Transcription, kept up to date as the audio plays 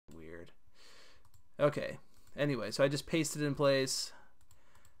Okay, anyway, so I just pasted in place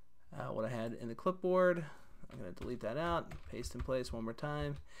what I had in the clipboard. I'm going to delete that out, paste in place one more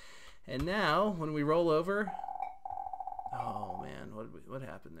time. And now, when we roll over, oh man, what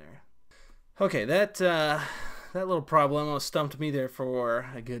happened there? Okay, that little problem stumped me there for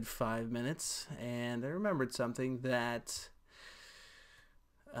a good 5 minutes, and I remembered something that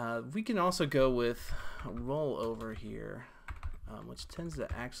we can also go with a roll over here, which tends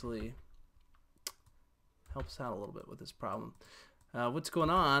to actually help us out a little bit with this problem. What's going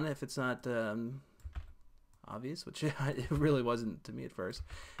on, if it's not obvious, which it really wasn't to me at first,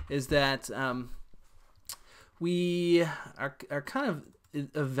 is that we are kind of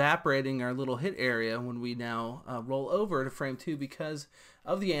evaporating our little hit area when we now roll over to frame 2 because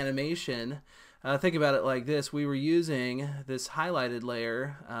of the animation. Think about it like this: we were using this highlighted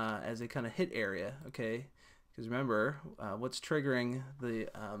layer as a kind of hit area, okay? Because remember, what's triggering the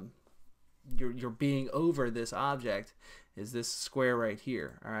your being over this object is this square right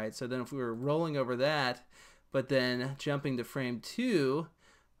here. All right, so then if we were rolling over that, but then jumping to frame 2,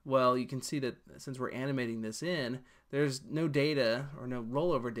 well, you can see that since we're animating this in, there's no data or no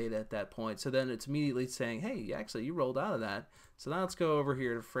rollover data at that point. So then it's immediately saying, hey, actually, you rolled out of that. So now let's go over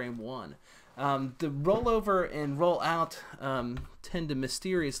here to frame 1. The rollover and roll out tend to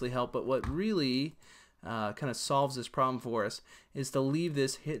mysteriously help, but what really kind of solves this problem for us is to leave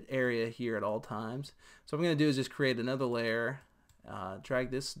this hit area here at all times. So what I'm going to do is just create another layer,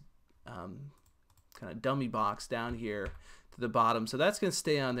 drag this kind of dummy box down here to the bottom. So that's going to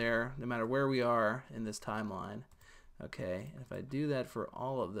stay on there no matter where we are in this timeline. Okay, and if I do that for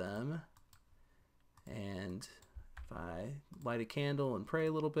all of them, and if I light a candle and pray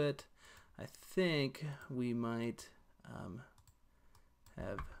a little bit, I think we might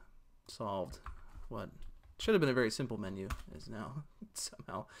have solved what should have been a very simple menu, is now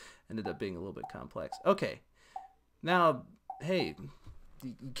somehow ended up being a little bit complex. Okay, now, hey,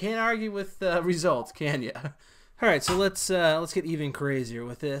 you can't argue with results, can you? All right, so let's get even crazier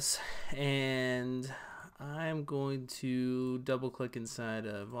with this, and I'm going to double click inside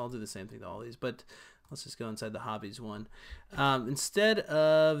of, well, I'll do the same thing to all these, but let's just go inside the hobbies one. Instead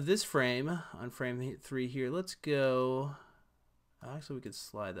of this frame on frame 3 here, let's go, actually we could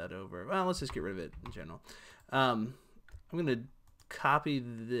slide that over. Well, let's just get rid of it in general. I'm going to copy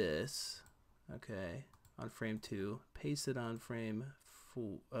this, okay, on frame 2, paste it on frame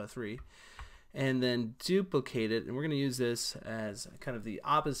 3, and then duplicate it, and we're going to use this as kind of the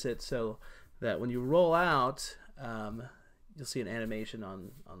opposite, so that when you roll out, you'll see an animation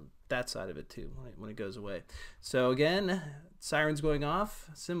on that side of it too when it goes away. So again, siren's going off,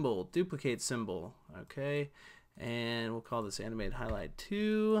 symbol, duplicate symbol, okay, and we'll call this animate highlight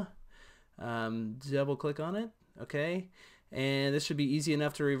 2, double click on it, okay, and this should be easy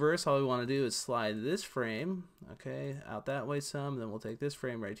enough to reverse. All we want to do is slide this frame, okay, out that way some, then we'll take this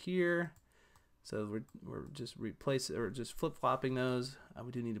frame right here. So we're just just flip-flopping those.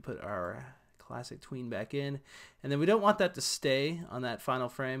 We do need to put our classic tween back in, and then we don't want that to stay on that final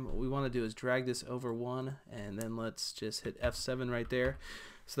frame. What we want to do is drag this over 1, and then let's just hit F7 right there,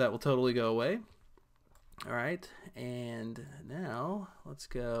 so that will totally go away. All right, and now let's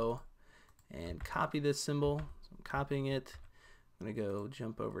go and copy this symbol. So I'm copying it. I'm gonna go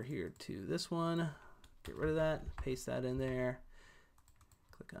jump over here to this one, get rid of that, paste that in there,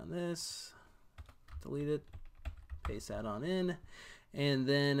 click on this, delete it, paste that on in, and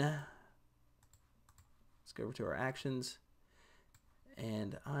then let's go over to our actions,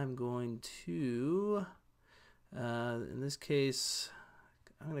 and I'm going to, in this case,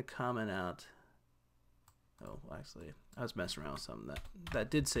 I'm going to comment out, oh, actually, I was messing around with something that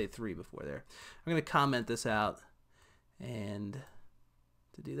did say 3 before there. I'm going to comment this out, and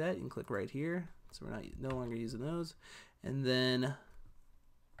to do that, you can click right here, so we're no longer using those, and then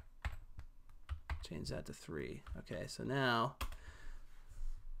change that to 3. Okay, so now,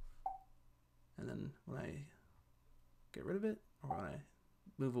 and then when I get rid of it, or when I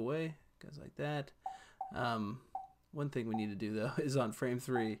move away, it goes like that. One thing we need to do though is on frame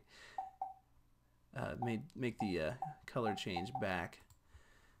 3, make the color change back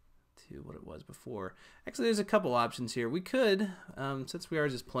to what it was before. Actually, there's a couple options here. We could, since we are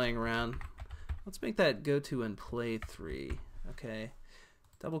just playing around, let's make that go to and play 3. Okay,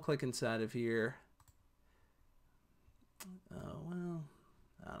 double click inside of here. Well,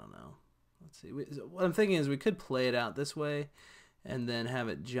 I don't know. Let's see. What I'm thinking is we could play it out this way and then have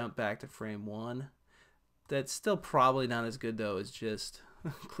it jump back to frame 1. That's still probably not as good though as just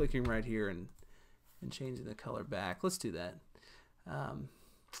clicking right here and changing the color back. Let's do that. So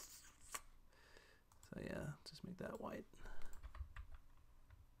yeah, just make that white.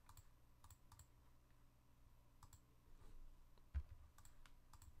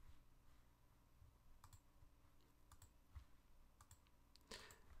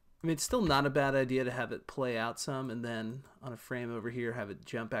 I mean, it's still not a bad idea to have it play out some and then on a frame over here have it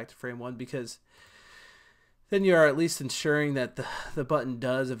jump back to frame 1, because then you are at least ensuring that the button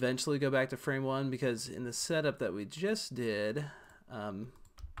does eventually go back to frame 1, because in the setup that we just did,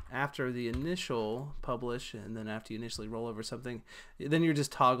 after the initial publish and then after you initially roll over something, then you're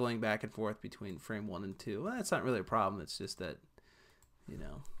just toggling back and forth between frame 1 and 2. Well, that's not really a problem. It's just that, you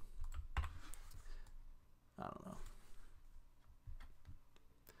know, I don't know.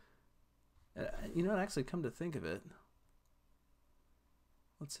 You know, actually, come to think of it,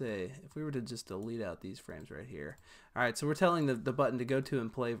 let's say if we were to just delete out these frames right here. All right, so we're telling the button to go to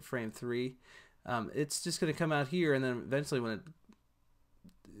and play frame 3. It's just going to come out here, and then eventually when it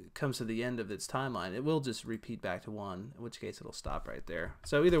comes to the end of its timeline, it will just repeat back to 1, in which case it'll stop right there.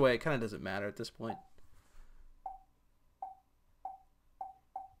 So either way, it kind of doesn't matter at this point.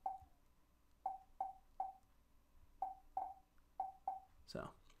 So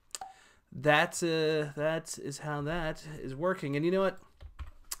that is how that is working. And you know what?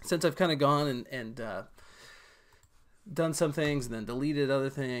 Since I've kind of gone and done some things and then deleted other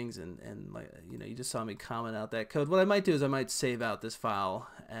things, and like, you know, you just saw me comment out that code. What I might do is I might save out this file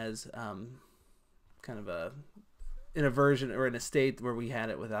as kind of in a version or in a state where we had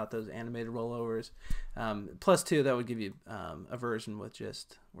it without those animated rollovers. +2, that would give you a version with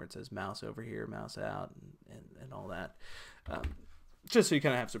just where it says mouse over here, mouse out, and all that. Just so you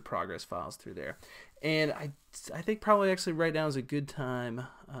kind of have some progress files through there. And I think probably actually right now is a good time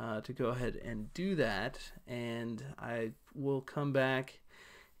to go ahead and do that. And I will come back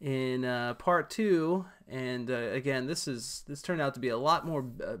in part 2. And again, this turned out to be a lot more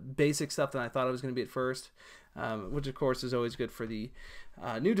basic stuff than I thought it was going to be at first, which of course is always good for the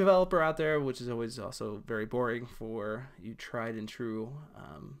new developer out there, which is always also very boring for you tried and true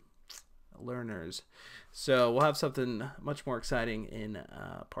learners. So we'll have something much more exciting in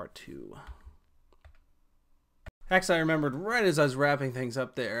part 2. Actually, I remembered right as I was wrapping things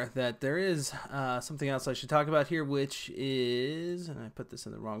up there that there is something else I should talk about here, which is, and I put this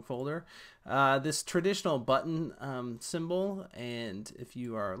in the wrong folder, this traditional button symbol. And if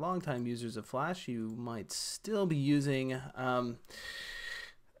you are longtime users of Flash, you might still be using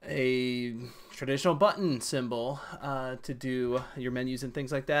a traditional button symbol to do your menus and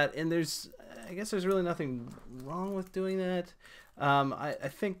things like that. And I guess there's really nothing wrong with doing that. I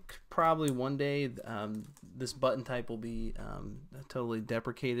think probably one day this button type will be totally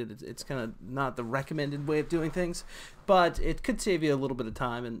deprecated. It's kind of not the recommended way of doing things, but it could save you a little bit of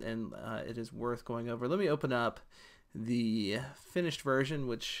time, and it is worth going over. Let me open up the finished version,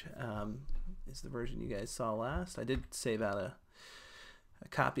 which is the version you guys saw last. I did save out a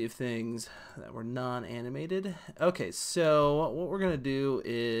copy of things that were non-animated. Okay, so what we're going to do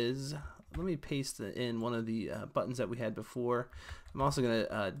is, let me paste in one of the buttons that we had before. I'm also going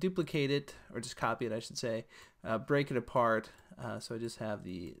to duplicate it, or just copy it, I should say, break it apart, so I just have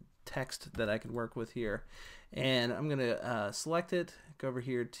the text that I can work with here. And I'm going to select it, go over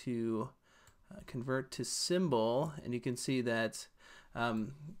here to convert to symbol, and you can see that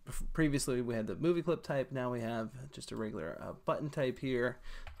previously we had the movie clip type. Now we have just a regular button type here.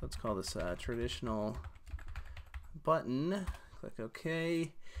 Let's call this traditional button. Click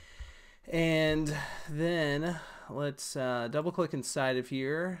OK. And then let's double click inside of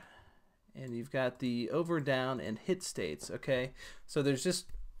here, and you've got the over, down, and hit states. Okay, so there's just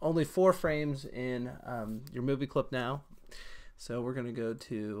only 4 frames in your movie clip now. So we're going to go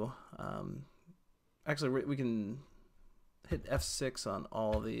to, actually we can hit F6 on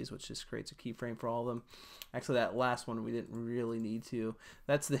all of these, which just creates a keyframe for all of them. Actually, that last one we didn't really need to.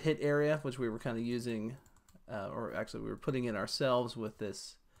 That's the hit area, which we were kind of using, or actually we were putting in ourselves with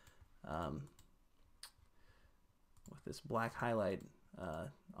this black highlight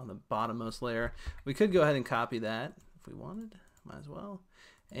on the bottommost layer. We could go ahead and copy that if we wanted, might as well.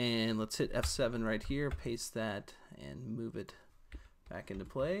 And let's hit F7 right here, paste that, and move it back into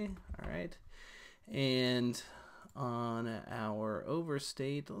play. All right, and on our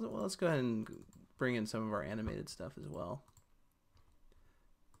overstate, well, let's go ahead and bring in some of our animated stuff as well.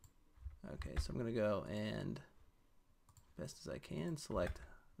 Okay, so I'm gonna go and, best as I can, select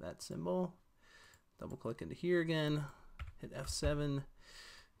that symbol, double click into here again, hit F7,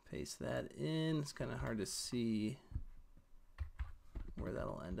 paste that in. It's kind of hard to see where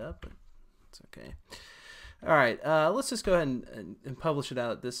that'll end up, but it's okay. All right, let's just go ahead and publish it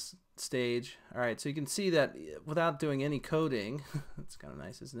out at this stage. All right, so you can see that without doing any coding, it's kind of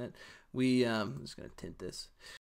nice, isn't it? I'm just going to tint this.